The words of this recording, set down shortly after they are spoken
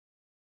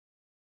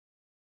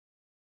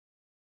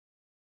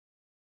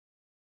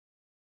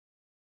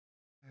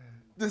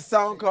This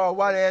song called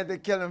Why They Had to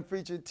Kill Him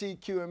featuring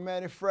TQ and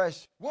Manny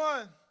Fresh.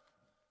 1,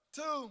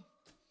 2,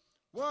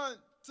 1,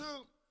 2,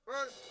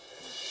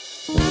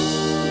 3.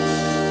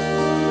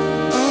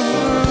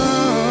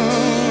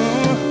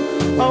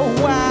 Oh,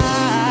 why?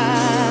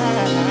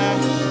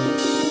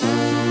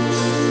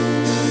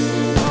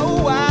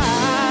 Oh, why?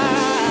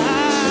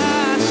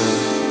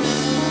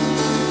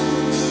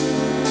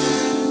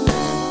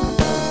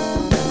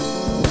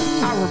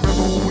 I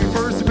remember when we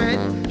first met,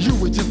 you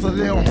were just a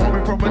little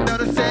homie from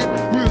another set.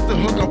 We used to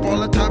hook up all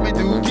the time and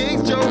do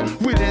gigs, Joe.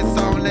 We didn't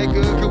sound that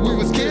good cause we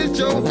was kids,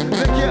 Joe.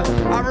 Look here,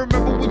 I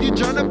remember when you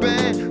joined the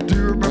band. Do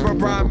you remember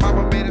Brian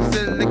Mama made him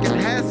sit licking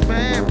hats,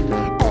 man?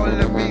 All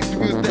the meetings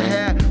we used to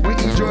have, we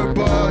enjoyed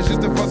buzz,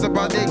 used to fuss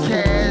about their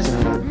cash.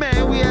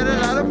 Man, we had a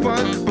lot of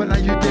fun, but now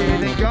you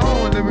dead and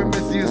gone, and we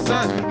miss your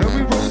son. And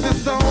we wrote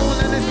this song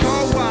and it's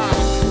called Why.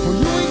 Well,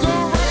 you ain't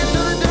gonna write it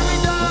till the day we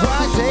die.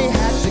 Why they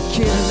had to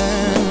kill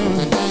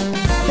him?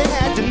 They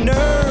had the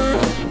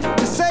nerve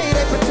to say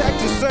they protect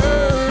and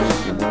serve.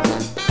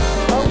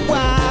 Oh,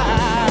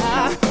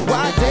 why?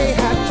 Why they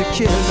had to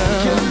kill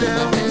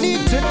him? They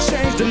need to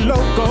change the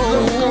logo,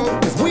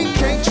 cause we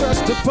can't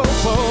trust the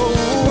popo.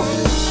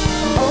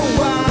 Oh,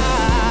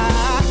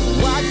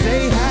 why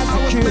they had to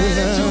kill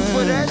him?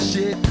 For that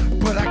shit,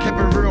 but I kept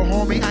it real,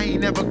 homie. I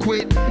ain't never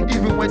quit.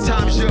 Even when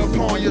times you're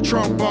upon your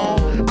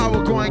trombone, I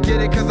will go and get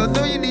it, cause I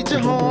know you need your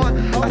horn.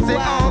 I say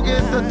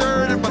August the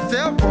 3rd and my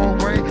cell phone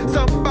ring.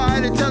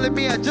 Somebody telling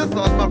me I just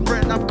lost my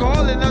friend. I'm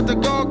calling out to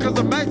God cause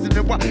I'm asking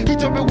him why. He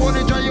told me,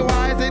 water, dry your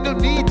eyes, ain't no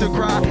need to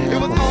cry. It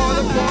was all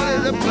a part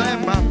of the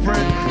plan, my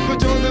friend. For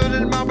Joseph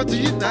and Mama to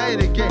unite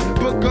again.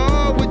 But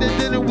God, what they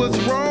did, it was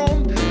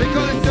wrong. They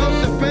call it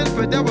self-defense,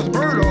 but that was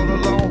murder all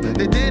along.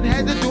 They didn't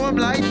have to do him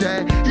like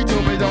that. He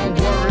told me, don't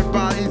worry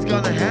about it, he's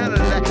gonna handle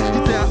that.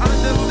 He said, I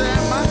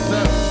understand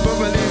myself, but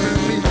believe in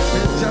me,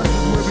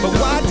 injustice will be done. But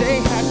why they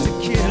had to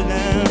kill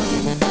him?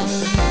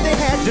 They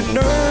had the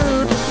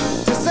nerve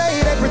to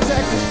say they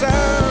protect and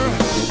serve.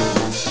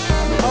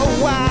 Oh,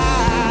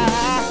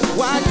 why?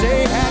 Why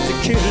they had to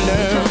kill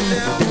him?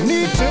 They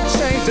need to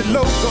change the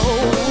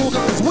logo,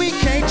 cause we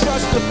can't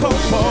trust the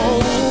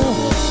popo.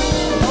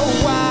 Oh,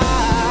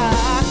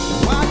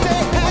 why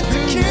they had to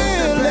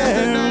kill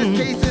him?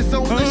 Cases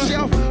on the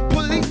shelf.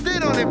 Police, they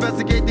don't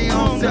investigate their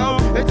own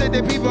self. They take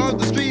their people off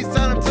the streets,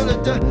 sign them to the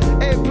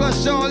A+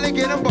 y'all, they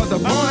get them by the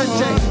bond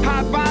check.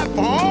 High five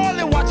for all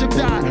and watch them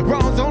die.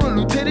 Wrongs on a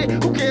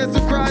lieutenant, who cares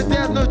who cries?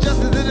 There's no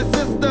justice in the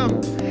system.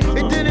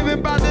 It didn't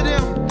even bother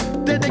them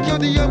that they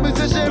killed the young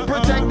musician,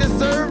 protect and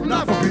serve.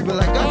 Not for people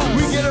like us.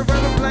 We get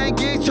around the playing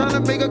gigs, trying to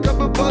make a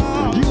couple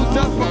bucks. Use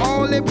us for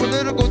all their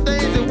political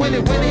things, and when they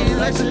win the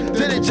election,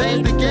 then they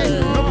change the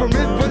game. No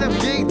permit for them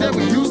gigs that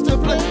we used to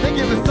play. They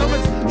give us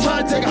summons,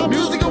 trying to take our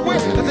music away.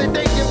 I say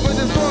thank you for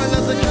destroying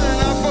us and killing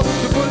our folks,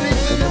 the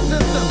police in the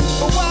system.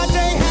 But why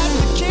they had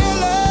to kill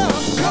him?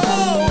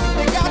 Oh,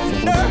 they got the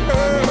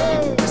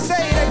nerve to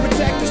say they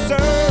protect and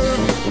serve.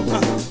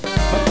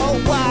 Oh,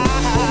 why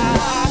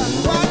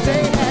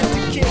they had to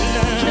kill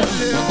him?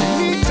 They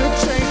need to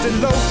change the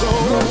logo.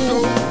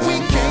 We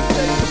can't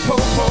take the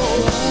popo.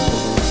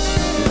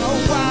 Oh,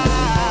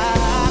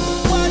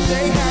 why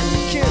they had to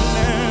kill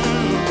him?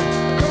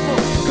 Come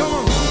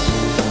on.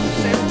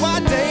 Say why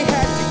they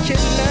had to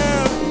kill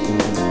him.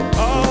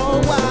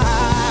 Oh, why?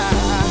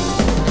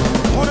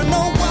 Wanna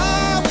know why?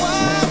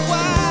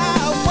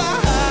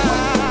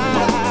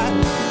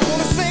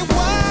 Wanna say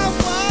why?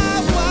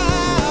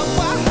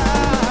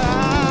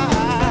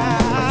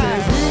 I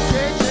said we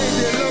can't change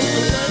the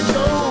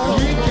logo.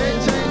 We can't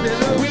change the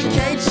logo. We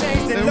can't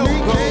change the logo. We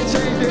can't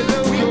change the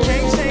logo. We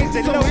can't change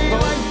the So logo. we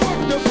like fuck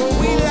the popo.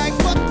 We like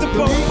fuck the We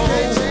popo.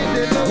 can't change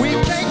the logo. We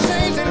can't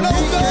change the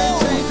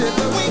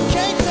logo. We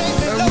can't change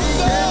the logo.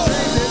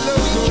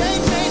 We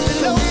can't change the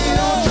logo.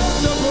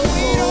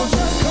 We don't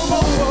trust the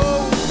popo.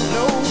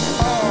 No.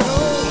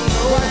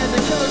 Why had to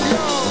kill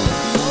y'all?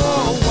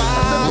 Oh, why?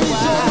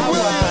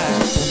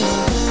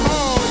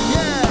 Oh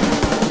yeah.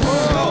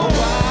 Oh,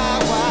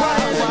 Why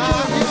had to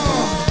kill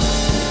y'all?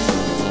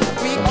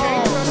 we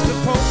can't trust the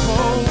popo.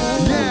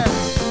 Yeah.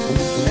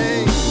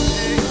 Hey.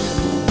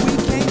 We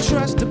can't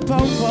trust the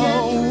popo.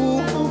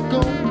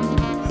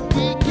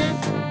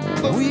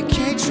 We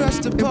can't trust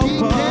the We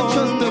popo. can't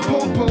trust the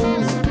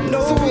popos. No.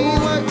 So we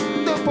like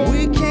the popos.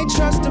 We can't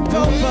trust the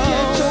popo.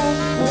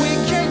 We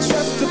can't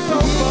trust the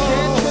popo.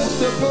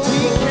 We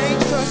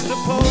can't trust the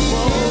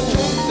popo.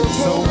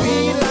 So we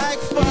like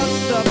fuck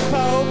the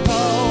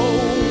popo.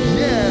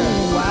 Yeah.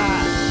 Why?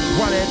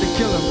 Why they had to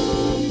kill him?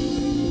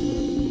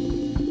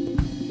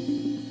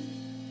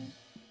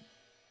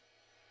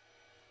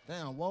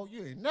 Damn, Walt,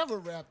 you ain't never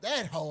rapped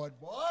that hard,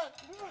 boy.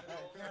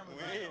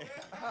 We did.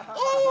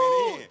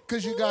 Ooh,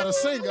 because you got a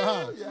singer,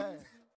 huh? Yeah.